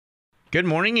Good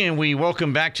morning, and we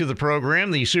welcome back to the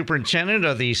program the superintendent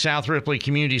of the South Ripley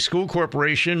Community School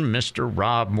Corporation, Mr.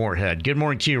 Rob Moorhead. Good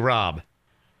morning to you, Rob.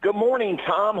 Good morning,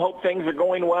 Tom. Hope things are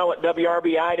going well at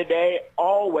WRBI today.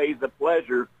 Always a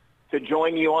pleasure to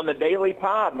join you on the daily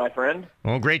pod, my friend.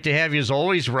 Well, great to have you as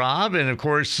always, Rob. And, of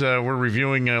course, we're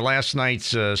reviewing last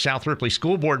night's South Ripley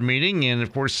School Board meeting. And,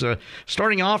 of course,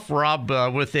 starting off, Rob,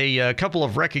 with a couple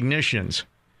of recognitions.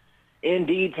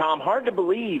 Indeed, Tom. Hard to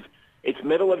believe. It's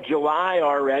middle of July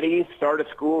already. Start of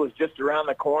school is just around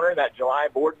the corner. That July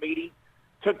board meeting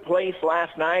took place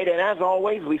last night. And as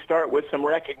always, we start with some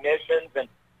recognitions. And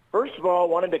first of all, I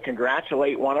wanted to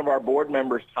congratulate one of our board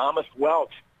members, Thomas Welch.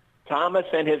 Thomas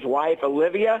and his wife,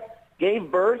 Olivia,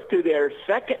 gave birth to their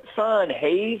second son,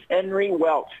 Hayes Henry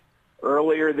Welch.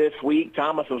 Earlier this week,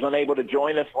 Thomas was unable to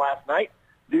join us last night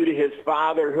due to his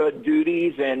fatherhood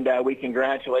duties, and we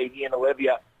congratulate he and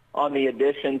Olivia on the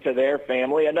addition to their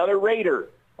family. Another Raider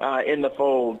in the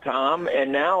fold, Tom.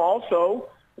 And now also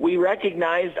we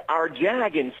recognized our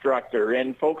JAG instructor.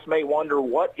 And folks may wonder,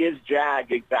 what is JAG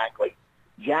exactly?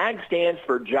 JAG stands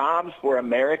for Jobs for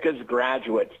America's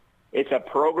Graduates. It's a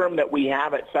program that we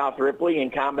have at South Ripley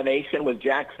in combination with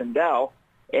Jack Sandell.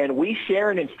 And we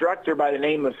share an instructor by the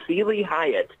name of Seeley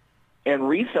Hyatt. And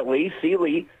recently,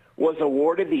 Seeley was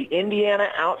awarded the Indiana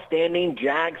Outstanding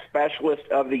JAG Specialist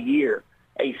of the Year,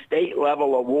 a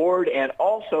state-level award, and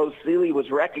also Seeley was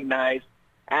recognized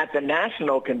at the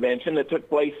national convention that took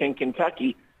place in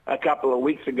Kentucky a couple of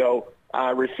weeks ago,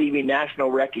 receiving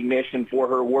national recognition for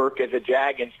her work as a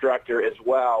JAG instructor as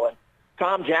well. And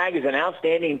Tom, JAG is an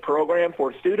outstanding program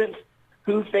for students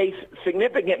who face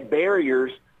significant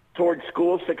barriers toward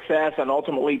school success and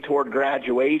ultimately toward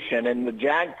graduation. And the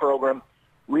JAG program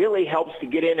really helps to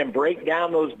get in and break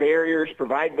down those barriers,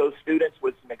 provide those students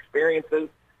with some experiences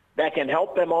that can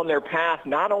help them on their path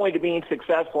not only to being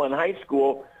successful in high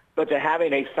school, but to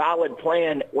having a solid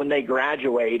plan when they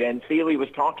graduate. And Seeley was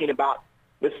talking about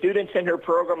the students in her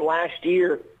program last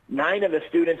year. 9 of the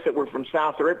students that were from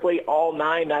South Ripley, all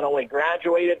 9 not only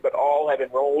graduated, but all have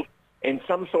enrolled in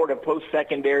some sort of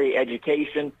post-secondary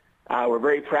education. We're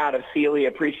very proud of Seeley,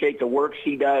 appreciate the work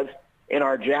she does in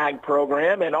our JAG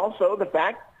program, and also the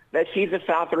fact that she's a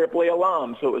South Ripley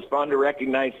alum. So it was fun to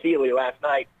recognize Seeley last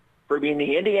night for being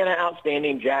the Indiana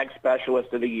Outstanding JAG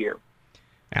Specialist of the Year.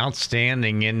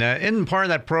 Outstanding. And in part of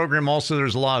that program, also,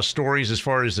 there's a lot of stories as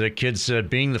far as the kids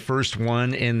being the first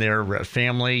one in their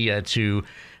family to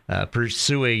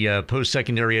pursue a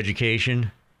post-secondary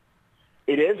education.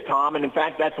 It is, Tom. And in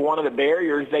fact, that's one of the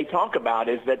barriers they talk about,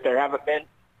 is that there haven't been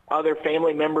other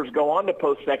family members go on to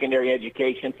post-secondary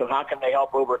education. So how can they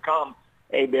help overcome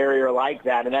a barrier like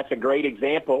that? And that's a great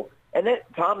example. And then,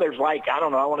 Tom, there's I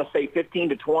want to say 15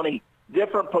 to 20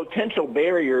 different potential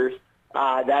barriers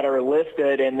that are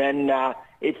listed. And then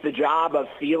it's the job of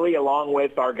Seeley, along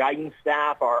with our guidance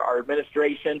staff, our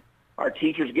administration, our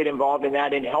teachers get involved in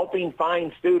that, in helping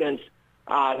find students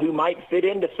who might fit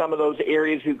into some of those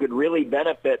areas who could really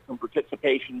benefit from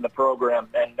participation in the program.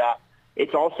 And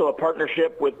it's also a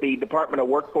partnership with the Department of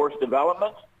Workforce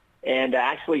Development. And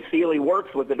actually, Seeley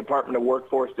works with the Department of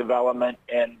Workforce Development,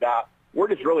 and we're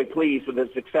just really pleased with the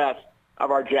success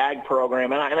of our JAG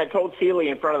program. And I told Seeley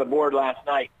in front of the board last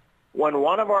night, when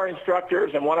one of our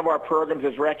instructors and one of our programs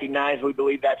is recognized, we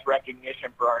believe that's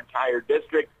recognition for our entire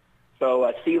district. So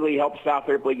Seeley helps South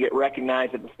Ripley get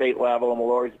recognized at the state level,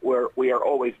 and we are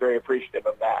always very appreciative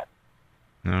of that.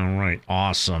 All right,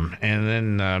 awesome.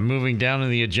 And then moving down in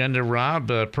the agenda, Rob,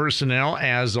 personnel,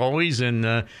 as always, and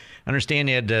I understand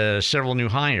you had several new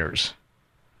hires.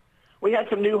 We had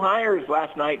some new hires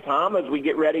last night, Tom, as we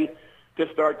get ready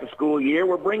to start the school year.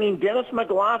 We're bringing Dennis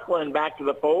McLaughlin back to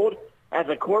the fold as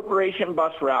a corporation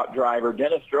bus route driver.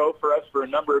 Dennis drove for us for a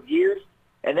number of years,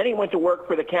 and then he went to work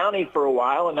for the county for a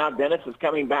while, and now Dennis is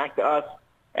coming back to us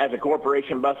as a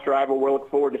corporation bus driver. We'll look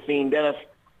forward to seeing Dennis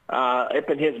up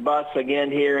in his bus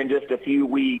again here in just a few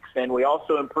weeks. And we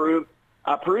also approved,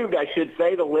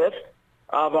 the list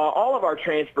of all of our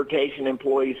transportation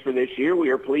employees for this year.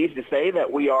 We are pleased to say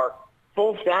that we are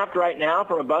full staffed right now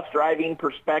from a bus driving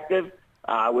perspective,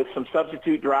 with some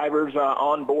substitute drivers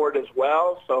on board as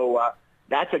well. So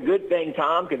that's a good thing,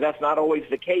 Tom, because that's not always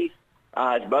the case.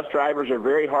 As bus drivers are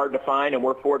very hard to find, and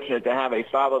we're fortunate to have a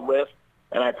solid list.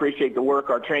 And I appreciate the work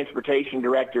our transportation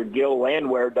director, Gil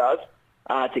Landwehr, does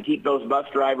to keep those bus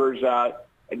drivers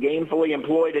gainfully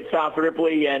employed at South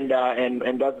Ripley, and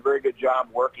does a very good job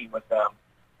working with them.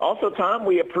 Also, Tom,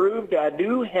 we approved a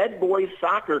new head boys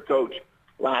soccer coach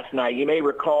last night. You may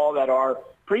recall that our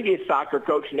previous soccer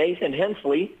coach, Nathan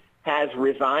Hensley, has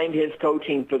resigned his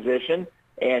coaching position,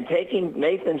 and taking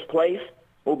Nathan's place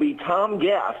will be Tom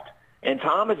Guest. And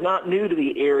Tom is not new to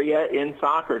the area in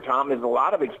soccer. Tom has a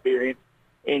lot of experience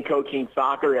in coaching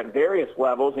soccer at various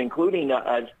levels, including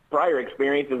a prior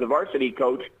experience as a varsity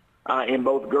coach in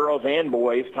both girls and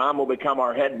boys. Tom will become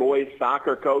our head boys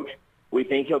soccer coach. We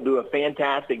think he'll do a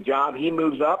fantastic job. He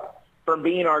moves up from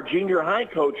being our junior high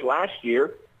coach last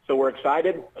year. So we're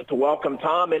excited to welcome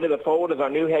Tom into the fold as our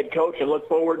new head coach and look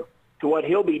forward to what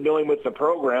he'll be doing with the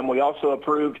program. We also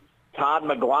approved Todd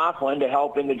McLaughlin to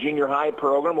help in the junior high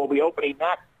program. We'll be opening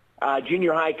that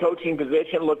junior high coaching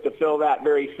position. Look to fill that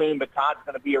very soon, but Todd's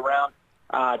going to be around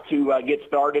to get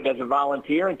started as a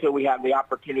volunteer until we have the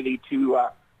opportunity to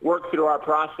work through our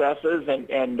processes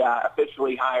and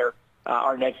officially hire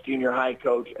our next junior high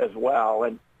coach as well.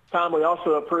 And Tom, we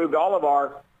also approved all of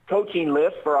our coaching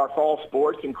lists for our fall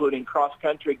sports, including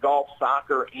cross-country, golf,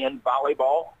 soccer, and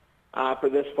volleyball for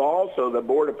this fall. So the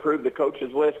board approved the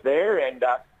coaches list there. And,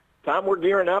 Tom, we're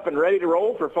gearing up and ready to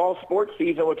roll for fall sports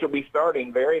season, which will be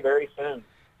starting very, very soon.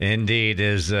 Indeed.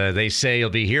 As they say, you'll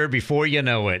be here before you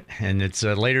know it. And it's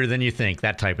later than you think,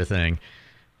 that type of thing.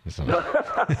 So.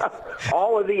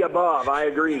 All of the above. I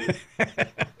agree.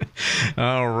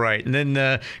 All right. And then,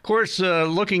 of course,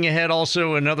 looking ahead,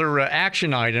 also another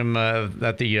action item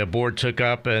that the board took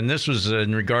up, and this was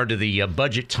in regard to the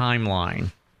budget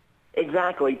timeline.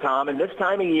 Exactly, Tom. And this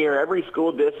time of year, every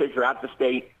school district throughout the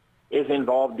state is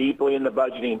involved deeply in the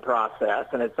budgeting process.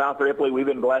 And at South Ripley, we've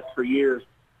been blessed for years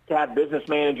to have business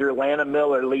manager Lana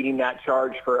Miller leading that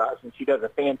charge for us. And she does a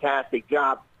fantastic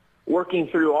job working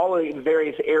through all of the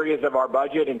various areas of our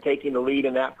budget and taking the lead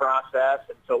in that process.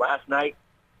 And so last night,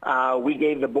 we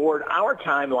gave the board our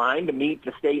timeline to meet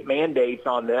the state mandates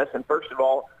on this. And first of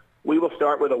all, we will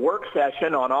start with a work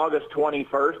session on August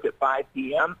 21st at 5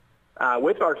 p.m.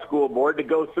 With our school board to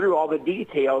go through all the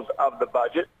details of the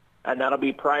budget. And that'll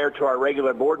be prior to our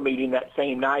regular board meeting that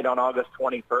same night on August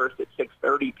 21st at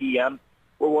 6:30 p.m.,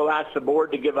 where we'll ask the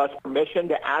board to give us permission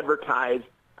to advertise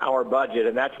our budget.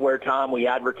 And that's where, Tom, we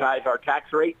advertise our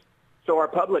tax rates so our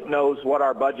public knows what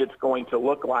our budget's going to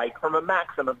look like from a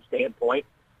maximum standpoint.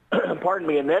 Pardon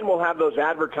me. And then we'll have those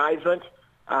advertisements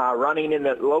running in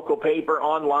the local paper,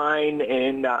 online,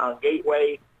 and on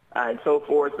Gateway, and so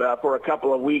forth for a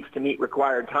couple of weeks to meet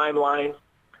required timelines.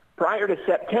 Prior to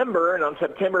September, and on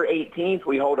September 18th,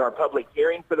 we hold our public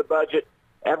hearing for the budget.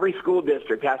 Every school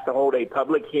district has to hold a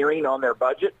public hearing on their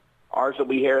budget. Ours will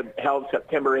be held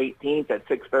September 18th at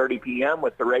 6:30 p.m.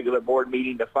 with the regular board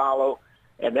meeting to follow.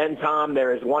 And then, Tom,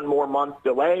 there is one more month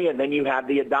delay, and then you have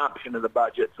the adoption of the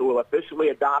budget. So we'll officially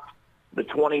adopt the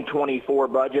 2024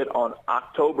 budget on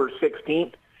October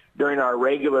 16th during our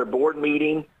regular board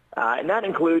meeting. And that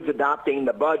includes adopting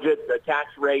the budget, the tax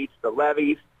rates, the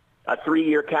levies, a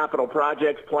 3-year capital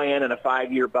projects plan, and a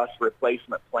 5-year bus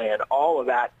replacement plan. All of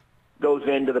that goes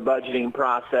into the budgeting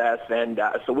process. And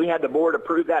so we had the board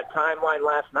approve that timeline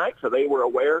last night, so they were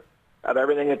aware of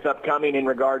everything that's upcoming in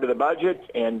regard to the budget,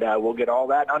 and we'll get all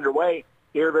that underway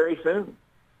here very soon.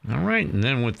 All right, and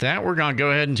then with that, we're going to go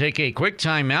ahead and take a quick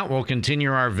time out. We'll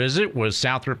continue our visit with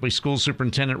South Ripley School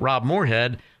Superintendent Rob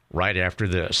Moorhead right after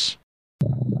this.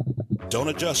 Don't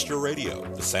adjust your radio.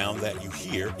 The sound that you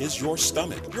hear is your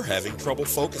stomach. You're having trouble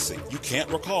focusing. You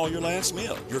can't recall your last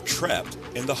meal. You're trapped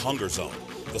in the hunger zone.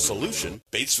 The solution,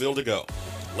 Batesville To Go.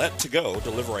 Let To Go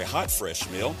deliver a hot, fresh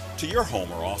meal to your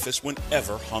home or office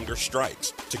whenever hunger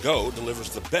strikes. To Go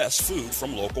delivers the best food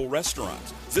from local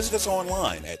restaurants. Visit us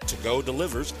online at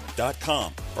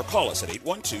togodelivers.com or call us at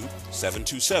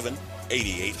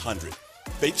 812-727-8800.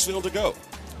 Batesville To Go.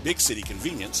 Big city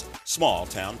convenience, small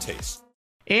town taste.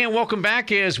 And welcome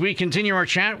back as we continue our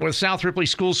chat with South Ripley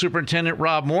School Superintendent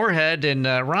Rob Moorhead. And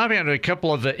Rob had a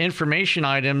couple of information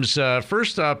items.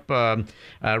 First up,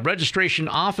 registration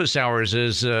office hours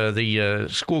as the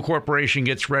school corporation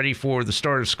gets ready for the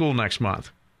start of school next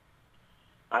month.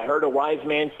 I heard a wise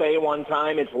man say one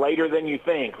time, it's later than you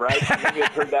think, right? I think I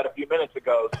heard that a few minutes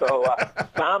ago. So,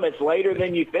 Tom, it's later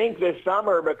than you think this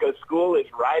summer because school is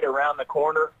right around the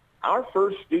corner. Our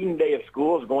first student day of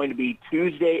school is going to be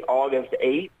Tuesday, August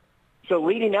 8th. So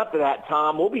leading up to that,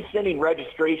 Tom, we'll be sending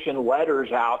registration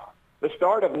letters out the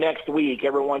start of next week.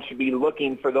 Everyone should be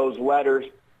looking for those letters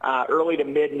early to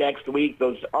mid next week,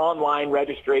 those online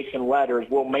registration letters.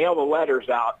 We'll mail the letters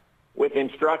out with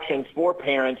instructions for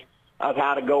parents of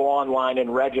how to go online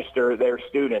and register their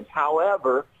students.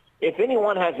 However, if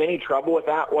anyone has any trouble with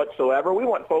that whatsoever, we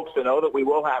want folks to know that we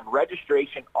will have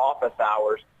registration office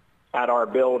hours at our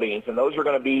buildings, and those are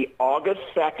going to be August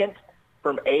 2nd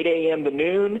from 8 a.m. to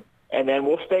noon, and then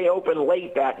we'll stay open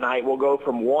late that night. We'll go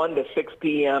from 1 to 6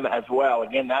 p.m. as well.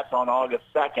 Again, that's on August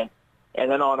 2nd. And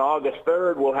then on August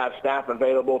 3rd, we'll have staff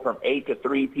available from 8 to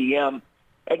 3 p.m.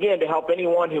 again, to help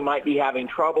anyone who might be having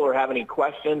trouble or have any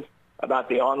questions about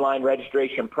the online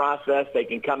registration process, they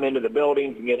can come into the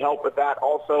buildings and get help with that.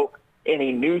 Also,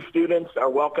 any new students are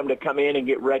welcome to come in and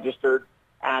get registered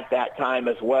at that time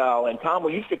as well. And, Tom,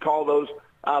 we used to call those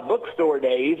bookstore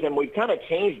days, and we've kind of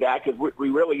changed that because we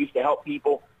really used to help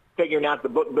people figuring out the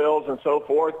book bills and so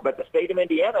forth. But the state of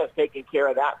Indiana is taking care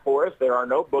of that for us. There are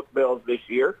no book bills this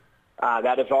year.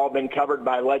 That has all been covered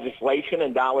by legislation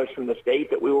and dollars from the state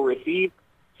that we will receive.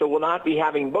 So we'll not be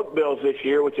having book bills this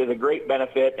year, which is a great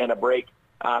benefit and a break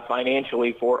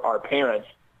financially for our parents.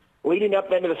 Leading up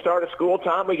then to the start of school,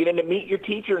 Tom, we get into Meet Your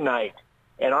Teacher Night.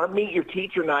 And our Meet Your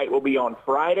Teacher Night will be on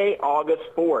Friday, August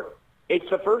 4th. It's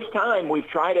the first time we've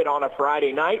tried it on a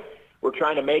Friday night. We're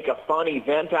trying to make a fun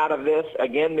event out of this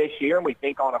again this year, and we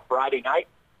think on a Friday night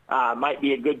might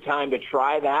be a good time to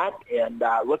try that. And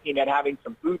looking at having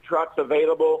some food trucks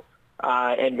available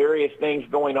and various things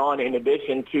going on in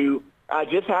addition to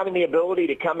just having the ability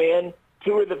to come in,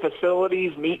 tour the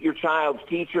facilities, meet your child's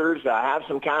teachers, have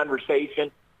some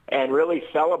conversation, and really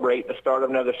celebrate the start of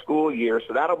another school year.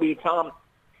 So that'll be, Tom,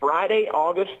 Friday,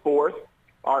 August 4th.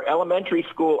 Our elementary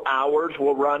school hours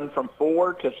will run from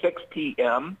 4 to 6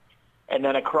 p.m., and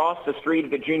then across the street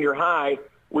at the junior high,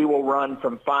 we will run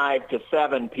from 5 to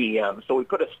 7 p.m. So we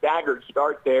put a staggered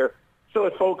start there. So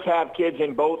if folks have kids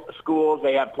in both schools,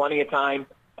 they have plenty of time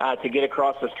to get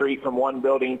across the street from one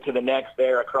building to the next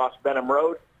there across Benham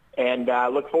Road. And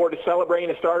look forward to celebrating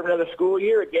the start of another school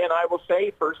year. Again, I will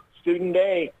say first student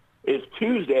day is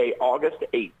Tuesday, August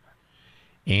 8th.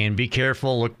 And be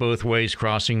careful, look both ways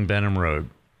crossing Benham Road.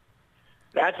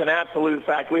 That's an absolute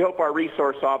fact. We hope our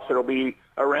resource officer will be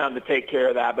around to take care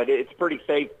of that, but it's pretty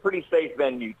safe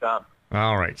venue, Tom.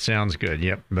 All right, sounds good.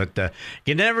 Yep, but you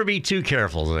can never be too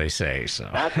careful, as they say. So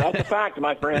that's a fact,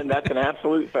 my friend. That's an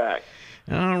absolute fact.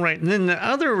 All right, and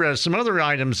then some other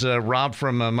items, Rob,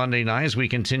 from Monday night as we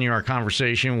continue our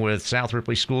conversation with South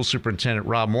Ripley School Superintendent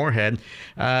Rob Moorhead.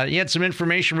 You had some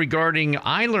information regarding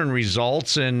iLearn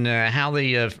results and how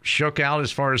they shook out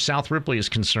as far as South Ripley is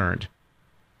concerned.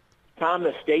 Tom,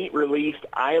 the state released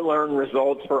iLearn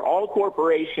results for all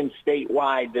corporations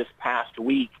statewide this past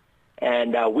week.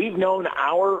 And we've known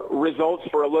our results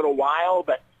for a little while,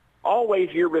 but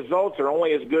always your results are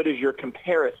only as good as your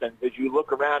comparisons as you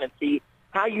look around and see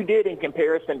how you did in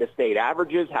comparison to state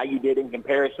averages, how you did in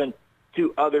comparison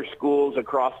to other schools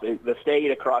across the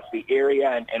state, across the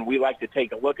area, and we like to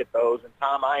take a look at those. And,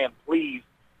 Tom, I am pleased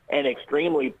and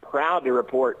extremely proud to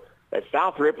report that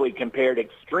South Ripley compared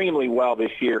extremely well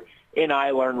this year in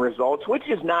iLearn results, which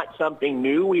is not something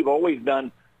new. We've always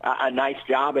done a nice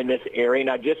job in this area.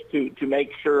 Now, just to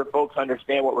make sure folks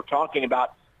understand what we're talking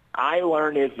about,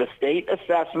 iLearn is the state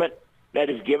assessment that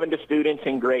is given to students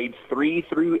in grades 3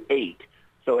 through 8.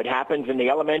 So it happens in the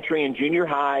elementary and junior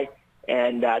high.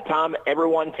 And, Tom,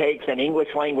 everyone takes an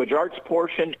English language arts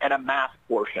portion and a math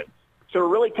portion. So we're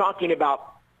really talking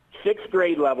about 6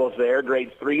 grade levels there,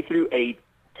 grades 3 through 8,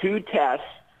 2 tests.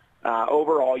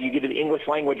 Overall, you get an English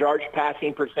language arts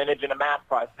passing percentage and a math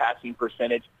passing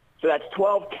percentage. So that's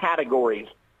 12 categories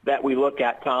that we look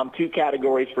at, Tom, 2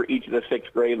 categories for each of the 6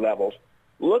 grade levels.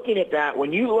 Looking at that,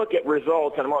 when you look at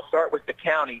results, and I'm going to start with the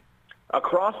county,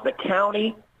 across the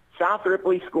county, South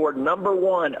Ripley scored number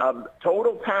 1 of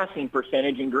total passing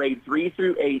percentage in grade 3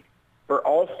 through 8 for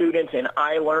all students in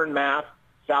iLearn Math.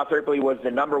 South Ripley was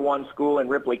the number 1 school in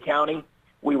Ripley County.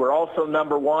 We were also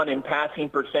number 1 in passing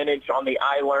percentage on the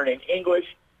iLearn in English,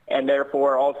 and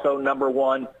therefore also number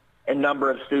 1 in number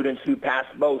of students who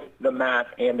passed both the math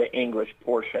and the English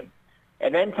portion.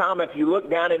 And then, Tom, if you look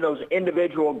down in those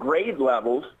individual grade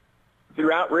levels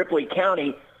throughout Ripley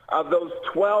County, of those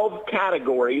 12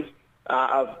 categories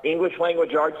of English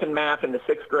language arts and math in the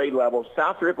 6th grade levels,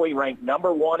 South Ripley ranked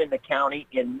number 1 in the county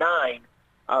in 9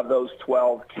 of those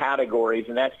 12 categories,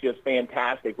 and that's just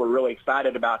fantastic. We're really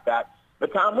excited about that.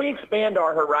 But, Tom, we expand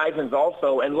our horizons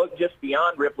also and look just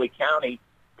beyond Ripley County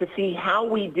to see how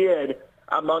we did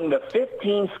among the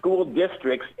 15 school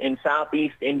districts in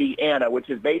southeast Indiana, which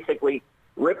is basically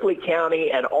Ripley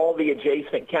County and all the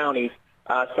adjacent counties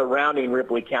surrounding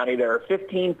Ripley County. There are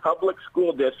 15 public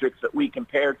school districts that we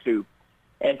compare to.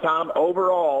 And, Tom,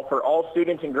 overall, for all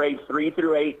students in grades 3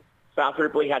 through 8, South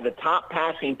Ripley had the top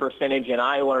passing percentage in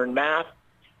iLearn Math.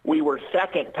 We were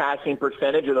second passing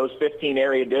percentage of those 15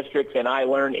 area districts in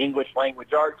iLearn English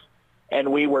Language Arts,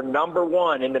 and we were number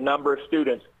 1 in the number of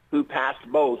students who passed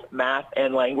both math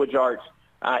and language arts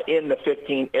in the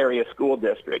 15 area school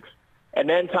districts. And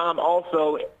then, Tom,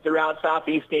 also throughout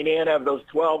southeast Indiana, of those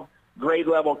 12 grade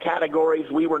level categories,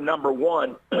 we were number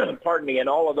 1, in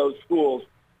all of those schools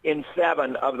in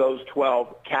 7 of those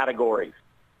 12 categories.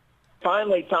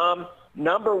 Finally, Tom,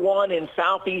 number 1 in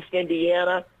Southeast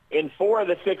Indiana in 4 of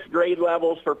the 6 grade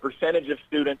levels for percentage of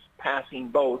students passing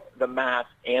both the math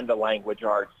and the language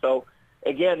arts. So,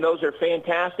 again, those are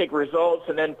fantastic results.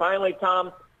 And then finally,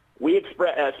 Tom, we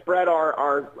spread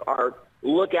our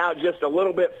look out just a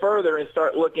little bit further and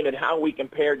start looking at how we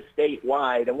compared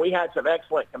statewide. And we had some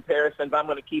excellent comparisons. I'm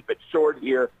going to keep it short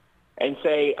here and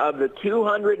say of the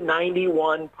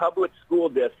 291 public school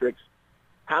districts,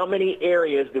 how many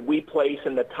areas did we place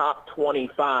in the top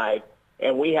 25?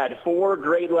 And we had 4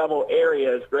 grade level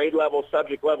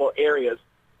subject level areas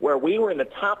where we were in the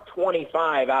top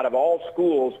 25 out of all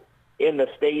schools in the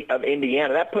state of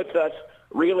Indiana. That puts us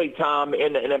really, Tom,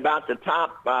 in about the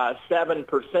top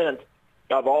 7%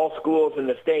 of all schools in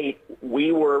the state.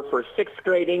 We were for 6th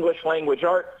grade English language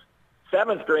arts,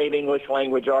 7th grade English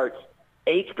language arts,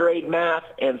 8th grade math,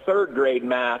 and 3rd grade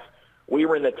math. We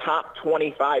were in the top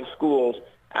 25 schools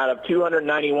out of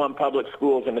 291 public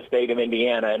schools in the state of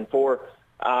Indiana. And for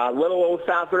little old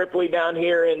South Ripley down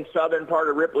here in southern part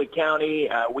of Ripley County,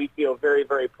 we feel very,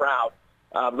 very proud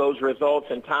of those results.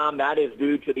 And, Tom, that is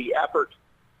due to the efforts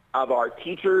of our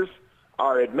teachers,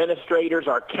 our administrators,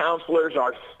 our counselors,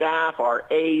 our staff, our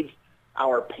aides,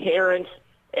 our parents,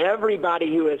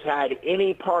 everybody who has had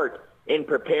any part in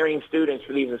preparing students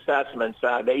for these assessments.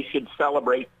 They should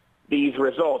celebrate these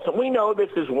results. And we know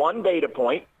this is one data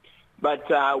point, but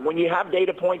when you have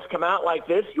data points come out like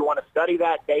this, you want to study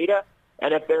that data.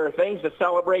 And if there are things to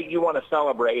celebrate, you want to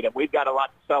celebrate. And we've got a lot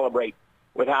to celebrate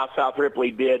with how South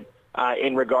Ripley did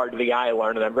in regard to the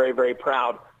iLearn. And I'm very, very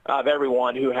proud of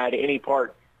everyone who had any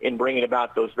part in bringing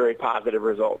about those very positive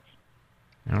results.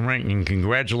 All right, and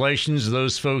congratulations to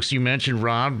those folks you mentioned,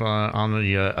 Rob, on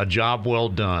a job well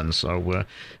done. So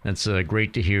that's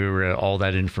great to hear all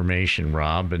that information,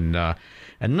 Rob. And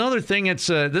another thing, this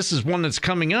is one that's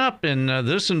coming up, and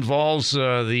this involves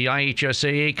the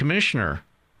IHSAA commissioner.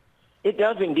 It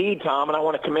does indeed, Tom, and I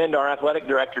want to commend our athletic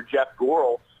director, Jeff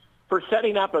Gorel, for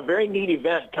setting up a very neat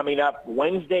event coming up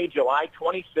Wednesday, July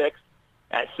 26th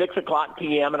at 6 o'clock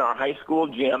p.m. in our high school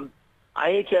gym.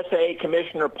 IHSAA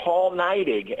Commissioner Paul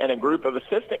Neidig and a group of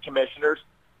assistant commissioners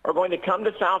are going to come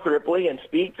to South Ripley and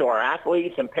speak to our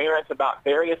athletes and parents about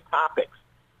various topics.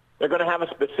 They're going to have a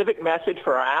specific message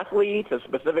for our athletes, a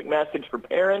specific message for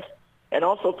parents, and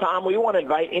also, Tom, we want to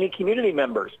invite any community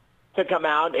members to come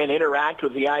out and interact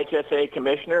with the IHSAA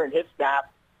Commissioner and his staff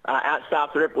at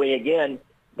South Ripley. Again,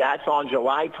 that's on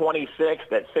July 26th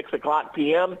at 6 o'clock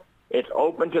p.m. It's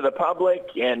open to the public,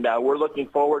 and we're looking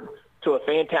forward to a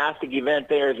fantastic event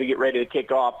there as we get ready to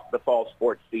kick off the fall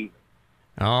sports season.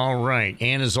 All right.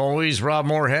 And as always, Rob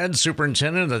Moorhead,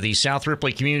 Superintendent of the South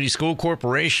Ripley Community School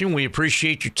Corporation, we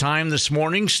appreciate your time this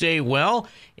morning. Stay well,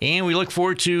 and we look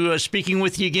forward to speaking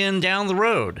with you again down the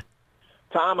road.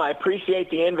 Tom, I appreciate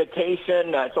the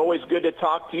invitation. It's always good to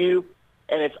talk to you,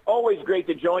 and it's always great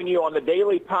to join you on the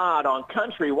Daily Pod on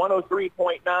Country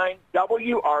 103.9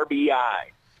 WRBI.